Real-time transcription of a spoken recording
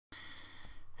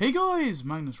Hey guys,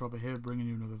 Magnus here bringing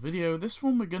you another video. This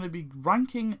one we're going to be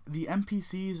ranking the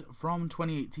NPCs from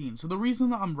 2018. So the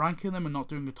reason that I'm ranking them and not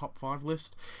doing a top 5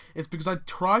 list is because I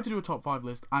tried to do a top 5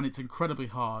 list and it's incredibly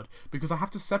hard because I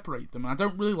have to separate them. And I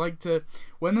don't really like to,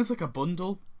 when there's like a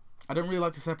bundle, I don't really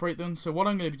like to separate them. So what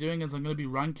I'm going to be doing is I'm going to be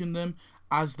ranking them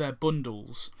as their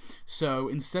bundles. So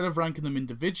instead of ranking them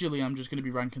individually, I'm just going to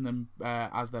be ranking them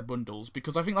as their bundles,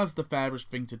 because I think that's the fairest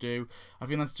thing to do. I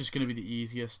think that's just going to be the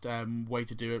easiest way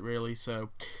to do it, really.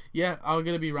 So yeah, I'm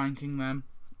going to be ranking them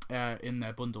in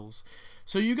their bundles.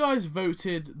 So you guys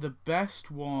voted the best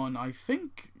one. I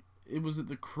think it was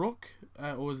the Crook,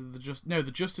 or was it the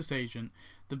Justice Agent.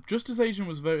 The Justice Agent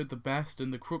was voted the best,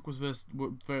 and the Crook was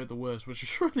voted the worst, which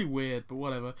is really weird, but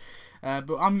whatever.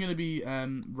 But I'm going to be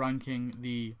ranking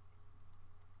the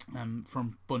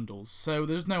from bundles. So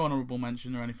there's no honourable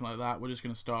mention or anything like that. We're just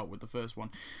going to start with the first one.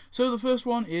 So the first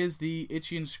one is the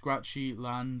Itchy and Scratchy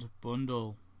Land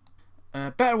bundle.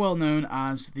 Better well known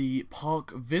as the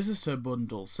Park Visitor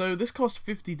bundle. So this cost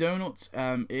 50 donuts.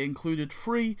 It included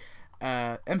free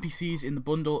NPCs in the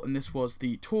bundle, and this was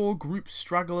the Tour Group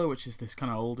Straggler, which is this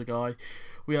kind of older guy.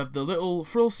 We have the little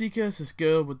Thrill Seeker, this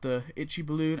girl with the itchy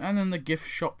balloon, and then the Gift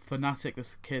Shop Fanatic,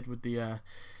 this kid with the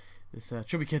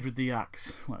chubby kid with the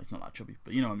axe. Well, he's not that chubby,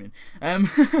 but you know what I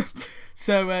mean.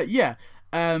 Yeah,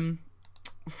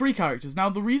 free characters. Now,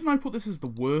 the reason I put this as the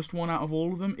worst one out of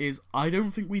all of them is I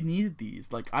don't think we needed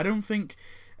these. Like, I don't think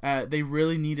they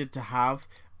really needed to have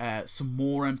some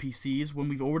more NPCs when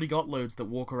we've already got loads that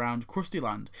walk around Krusty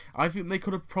Land. I think they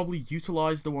could have probably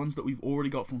utilised the ones that we've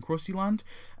already got from Krusty Land.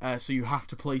 So you have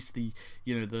to place the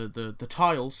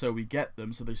tiles so we get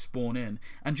them, so they spawn in,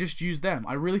 and just use them.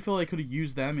 I really feel they could have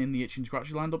used them in the Itchy and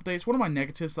Scratchy Land update. It's one of my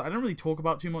negatives that I don't really talk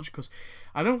about too much, because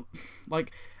I don't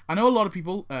like. I know a lot of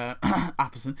people, a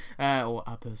person,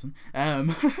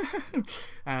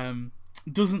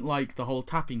 doesn't like the whole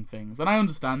tapping things, and I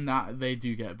understand that they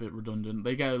do get a bit redundant,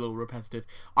 they get a little repetitive.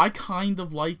 I kind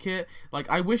of like it. Like,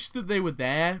 I wish that they were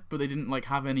there, but they didn't like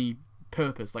have any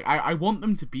purpose. Like, I want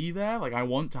them to be there. Like, I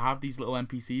want to have these little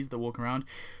NPCs that walk around,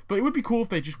 but it would be cool if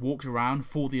they just walked around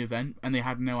for the event and they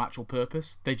had no actual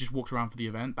purpose. They just walked around for the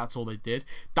event, that's all they did.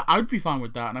 That I would be fine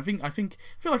with that, and I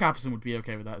feel like Apperson would be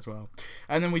okay with that as well.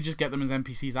 And then we just get them as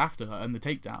NPCs after and the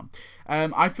takedown.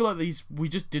 I feel like we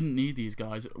just didn't need these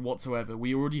guys whatsoever.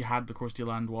 We already had the Krusty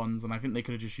Land ones, and I think they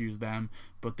could have just used them,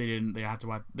 but they didn't. They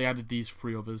added these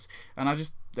 3 others, and I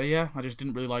just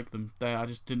didn't really like them. I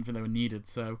just didn't think they were needed.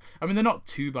 So, I mean, they're not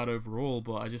too bad overall,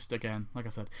 but I just, again, like I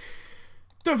said,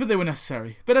 don't think they were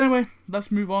necessary. But anyway,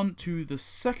 let's move on to the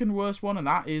second worst one, and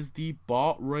that is the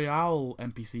Bart Royale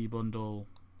NPC bundle.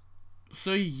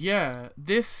 So yeah,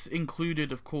 this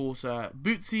included, of course,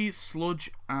 Bootsy, Sludge,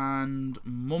 and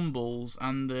Mumbles,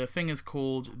 and the thing is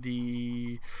called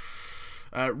the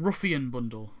Ruffian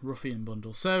bundle.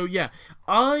 So yeah,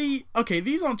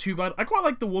 these aren't too bad. I quite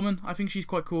like the woman. I think she's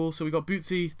quite cool. So we got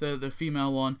Bootsy, the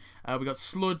female one. We got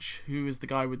Sludge, who is the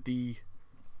guy with the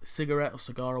cigarette or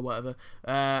cigar or whatever.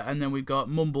 And then we've got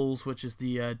Mumbles, which is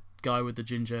the guy with the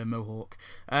ginger mohawk.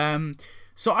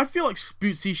 So I feel like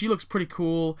Bootsy, she looks pretty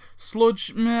cool.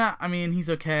 Sludge, meh, I mean, he's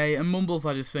okay. And Mumbles,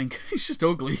 I just think he's just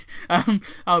ugly.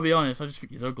 I'll be honest, I just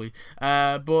think he's ugly.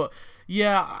 But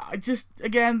yeah,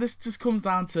 again, this just comes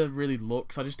down to really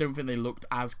looks. I just don't think they looked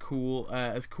as cool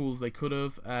as they could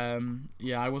have.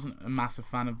 Yeah, I wasn't a massive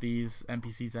fan of these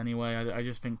NPCs anyway. I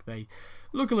just think they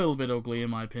look a little bit ugly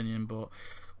in my opinion, but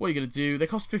what are you going to do? They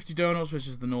cost 50 donuts, which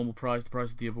is the normal price, the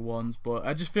price of the other ones, but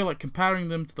I just feel like comparing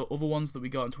them to the other ones that we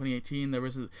got in 2018,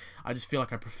 I just feel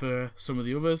like I prefer some of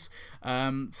the others.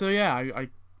 So yeah,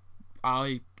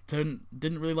 I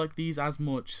didn't really like these as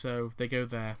much, so they go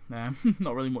there.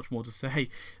 Not really much more to say.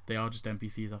 They are just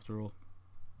NPCs after all.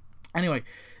 Anyway,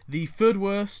 the third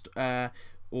worst,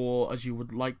 or as you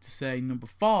would like to say, number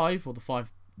 5, or the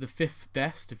 5th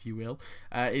best, if you will,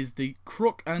 is the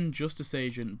Crook and Justice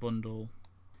Agent bundle.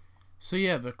 So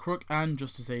yeah, the Crook and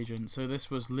Justice Agent. So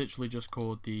this was literally just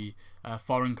called the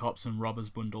Foreign Cops and Robbers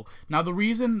bundle. Now, the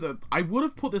reason that I would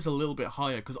have put this a little bit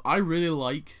higher, because I really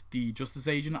like the Justice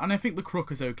Agent, and I think the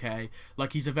Crook is okay.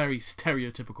 Like, he's a very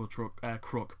stereotypical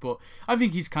crook, but I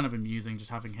think he's kind of amusing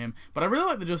just having him. But I really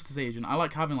like the Justice Agent. I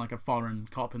like having like a foreign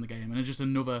cop in the game, and it's just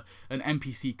an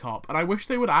NPC cop. And I wish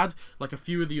they would add like a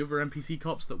few of the other NPC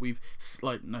cops that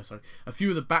a few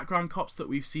of the background cops that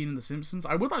we've seen in The Simpsons.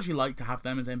 I would actually like to have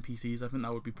them as NPCs. I think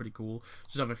that would be pretty cool.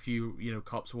 Just have a few,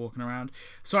 cops walking around.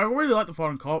 So I really like the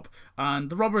foreign cop, and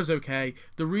the robber is okay.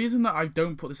 The reason that I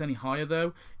don't put this any higher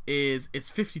though is it's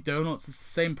 50 donuts. It's the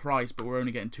same price, but we're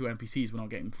only getting 2 NPCs. We're not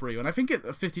getting 3. And I think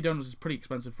 50 donuts is pretty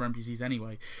expensive for NPCs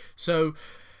anyway. So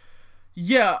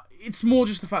Yeah, it's more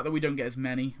just the fact that we don't get as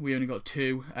many. We only got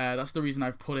 2. That's the reason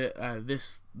I've put it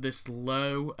this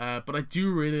low. But I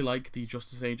do really like the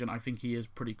Justice Agent. I think he is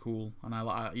pretty cool, and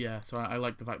so I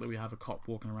like the fact that we have a cop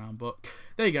walking around. But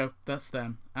there you go, that's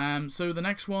them. So the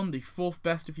next one, the 4th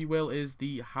best, if you will, is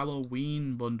the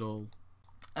Halloween bundle.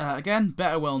 Again,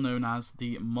 better well known as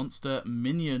the Monster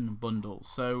Minion bundle.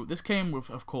 So this came with,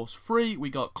 of course, 3. We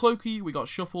got Clokey, we got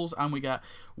Shuffles, and we got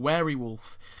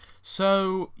Werewolf.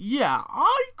 So yeah,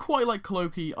 I quite like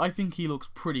Clokey. I think he looks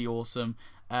pretty awesome.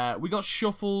 We got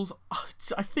Shuffles.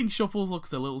 I think Shuffles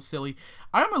looks a little silly.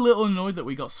 I am a little annoyed that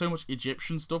we got so much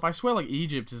Egyptian stuff. I swear, like,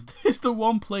 Egypt is the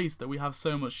one place that we have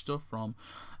so much stuff from.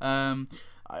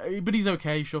 But he's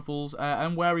okay, Shuffles.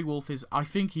 And Werewolf I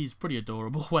think he's pretty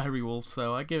adorable, Werewolf,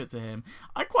 so I give it to him.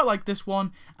 I quite like this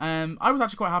one. I was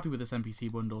actually quite happy with this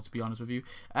NPC bundle, to be honest with you.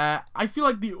 I feel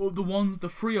like the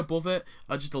 3 above it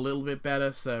are just a little bit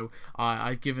better, so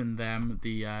I've given them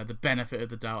the benefit of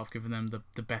the doubt. I've given them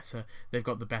the better. They've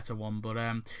got the better one, but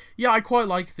yeah, I quite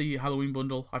like the Halloween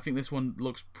bundle. I think this one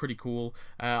looks pretty cool.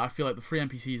 I feel like the 3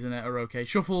 NPCs in it are okay.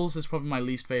 Shuffles is probably my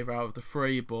least favourite out of the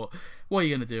 3, but what are you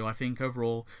going to do? I think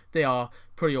overall they are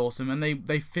pretty awesome, and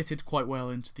they fitted quite well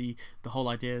into the whole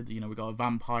idea. You know, we got a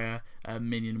vampire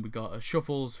minion, we got a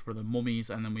Shuffles for the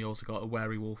mummies, and then we also got a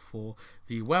werewolf for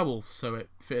the werewolf, so it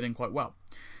fitted in quite well.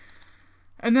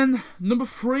 And then number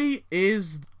 3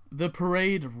 is the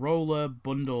Parade Roller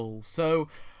bundle. So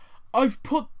I've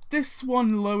put this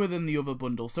one lower than the other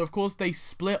bundle. So of course they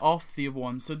split off the other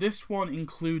one. So this one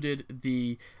included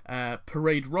the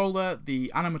Parade Roller,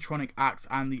 the animatronic axe,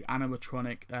 and the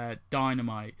animatronic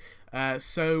dynamite.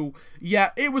 So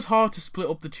yeah, it was hard to split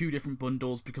up the 2 different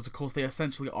bundles because of course they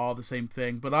essentially are the same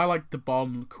thing. But I like the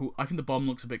bomb. I think the bomb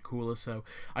looks a bit cooler, so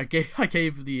I gave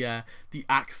the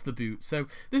axe the boot. So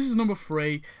this is number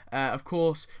 3. Of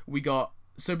course we got.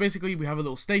 So basically we have a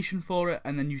little station for it,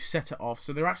 and then you set it off.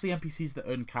 So they're actually NPCs that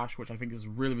earn cash, which I think is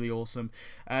really, really awesome.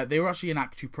 They were actually an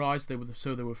Act 2 prize, they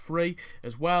were free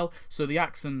as well. So the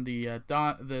axe and the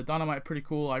dynamite are pretty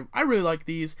cool. I really like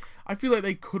these. I feel like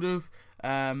they could have...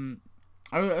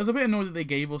 I was a bit annoyed that they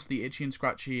gave us the Itchy and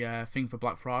Scratchy thing for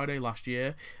Black Friday last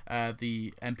year,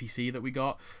 the NPC that we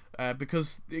got,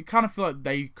 because it kind of felt like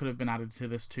they could have been added to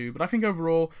this too. But I think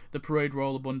overall, the Parade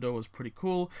Roller bundle was pretty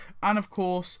cool. And of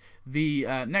course, the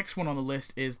next one on the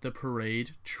list is the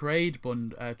Parade Train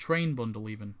bundle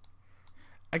even.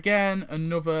 Again,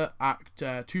 another Act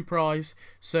 2 prize.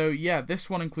 So yeah, this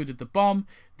one included the bomb,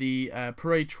 the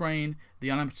parade train, the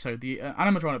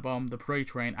animatronic bomb, the parade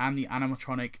train, and the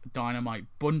animatronic dynamite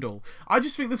bundle. I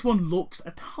just think this one looks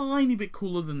a tiny bit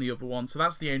cooler than the other one, so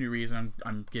that's the only reason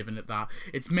I'm giving it that.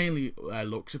 It's mainly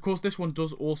looks. Of course, this one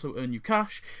does also earn you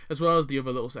cash, as well as the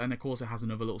other little, and of course it has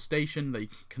another little station that you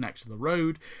can connect to the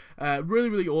road. Really,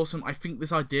 really awesome. I think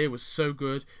this idea was so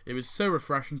good. It was so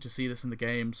refreshing to see this in the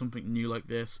game, something new like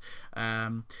this.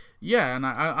 Yeah, and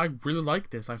I really like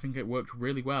this. I think it worked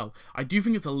really well. I do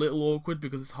think it's a little awkward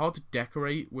because it's hard to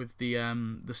decorate with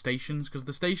the stations, because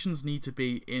the stations need to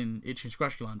be in Itchy and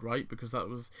Scratchy Land, right? Because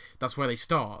that's where they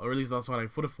start, or at least that's what I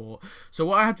would have thought. So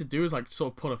what I had to do is like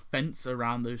sort of put a fence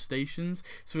around those stations,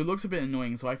 so it looks a bit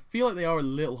annoying. So I feel like they are a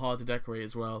little hard to decorate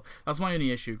as well. That's my only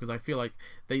issue, because I feel like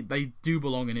they do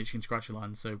belong in Itchy and Scratchy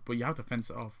Land. So, but you have to fence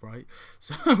it off, right?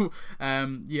 So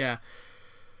yeah.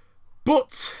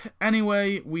 But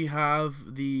anyway, we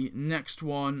have the next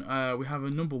one. We have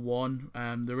a number 1.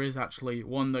 There is actually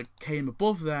one that came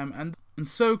above them, and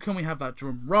so can we have that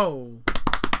drum roll?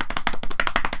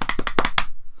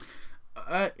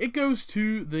 It goes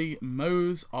to the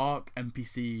Moe's Ark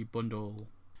NPC bundle.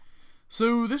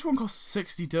 So this one costs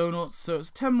 60 donuts, so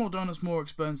it's 10 more donuts more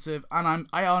expensive, and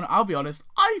I'll be honest,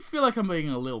 I feel like I'm being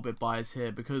a little bit biased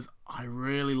here because I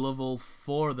really love all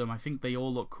 4 of them. I think they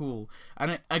all look cool.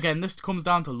 And again, this comes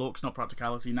down to looks, not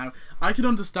practicality. Now, I can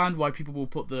understand why people will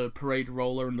put the Parade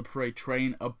Roller and the Parade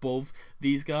Train above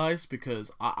these guys,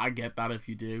 because I get that if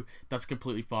you do. That's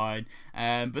completely fine.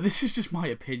 But this is just my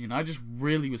opinion. I just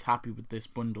really was happy with this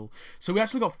bundle. So we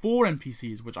actually got 4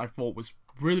 NPCs, which I thought was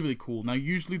really, really cool. Now,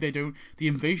 usually they don't... The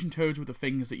invasion toads were the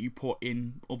things that you put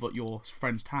in your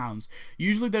friends' towns.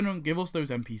 Usually they don't give us those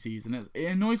NPCs, and it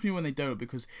annoys me when they don't,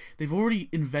 because they've already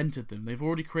invented them. They've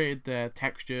already created their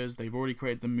textures. They've already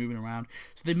created them moving around.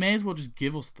 So they may as well just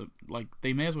give us them. Like,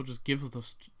 they may as well just give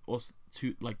us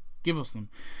them.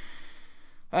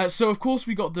 So of course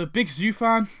we got the Big Zoo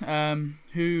fan,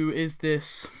 who is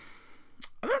this...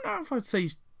 I don't know if I'd say...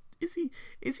 Is he...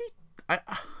 I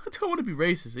don't want to be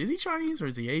racist. Is he Chinese or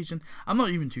is he Asian? I'm not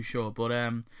even too sure, but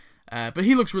But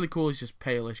he looks really cool. He's just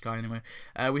palish guy anyway.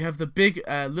 We have the big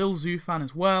Lil Zufan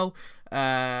as well,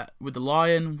 with the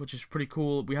lion, which is pretty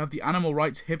cool. We have the animal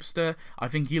rights hipster. I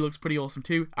think he looks pretty awesome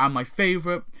too. And my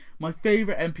favorite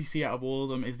NPC out of all of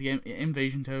them is the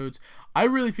invasion toads. I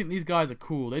really think these guys are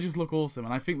cool. They just look awesome,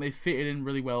 and I think they fitted in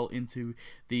really well into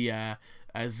the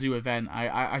zoo event.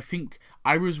 I think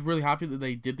I was really happy that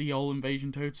they did the whole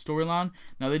invasion toad storyline.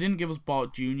 Now, they didn't give us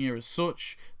Bart Jr. as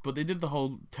such, but they did the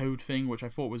whole toad thing, which I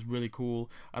thought was really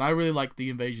cool, and I really liked the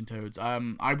invasion toads.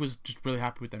 I was just really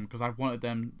happy with them because I've wanted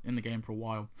them in the game for a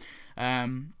while,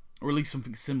 or at least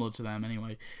something similar to them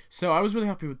anyway. So I was really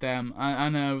happy with them. I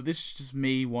know this is just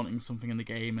me wanting something in the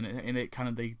game, and it kind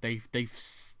of they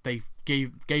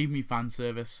gave me fan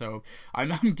service, so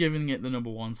I'm giving it the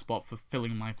 #1 spot for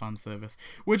filling my fan service,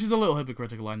 which is a little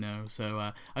hypocritical, I know.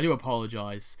 So I do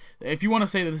apologize. If you want to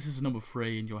say that this is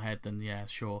 #3 in your head, then yeah,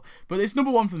 sure. But it's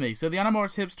 #1 for me. So the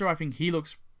Animorphs hipster, I think he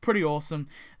looks pretty awesome.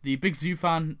 The big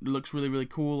Zufan looks really, really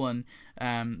cool, and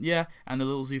yeah, and the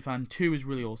little Zufan 2 is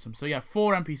really awesome. So yeah,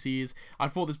 4 NPCs. I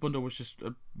thought this bundle was just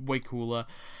way cooler,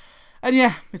 and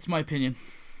yeah, it's my opinion.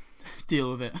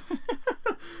 Deal with it.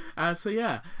 So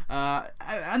yeah,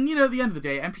 and you know, at the end of the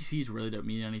day, NPCs really don't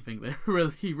mean anything. They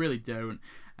really don't.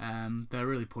 They're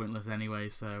really pointless anyway.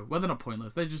 So, well, they're not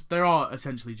pointless. They are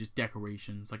essentially just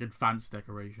decorations, like advanced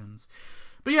decorations.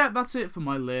 But yeah, that's it for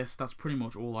my list. That's pretty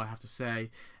much all I have to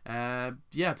say.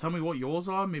 Yeah, tell me what yours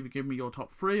are. Maybe give me your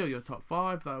top 3 or your top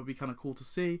 5. That would be kind of cool to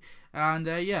see. And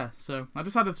yeah, so I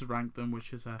decided to rank them,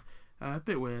 which is a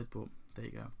bit weird, but there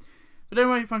you go. But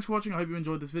anyway, thanks for watching. I hope you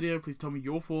enjoyed this video. Please tell me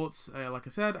your thoughts, like I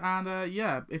said. And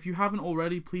yeah, if you haven't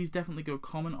already, please definitely go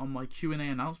comment on my Q&A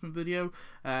announcement video.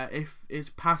 If this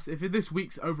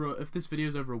video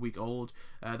is over a week old,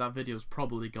 that video is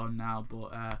probably gone now.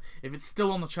 But if it's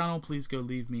still on the channel, please go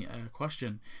leave me a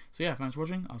question. So yeah, thanks for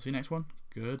watching. I'll see you next one.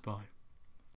 Goodbye.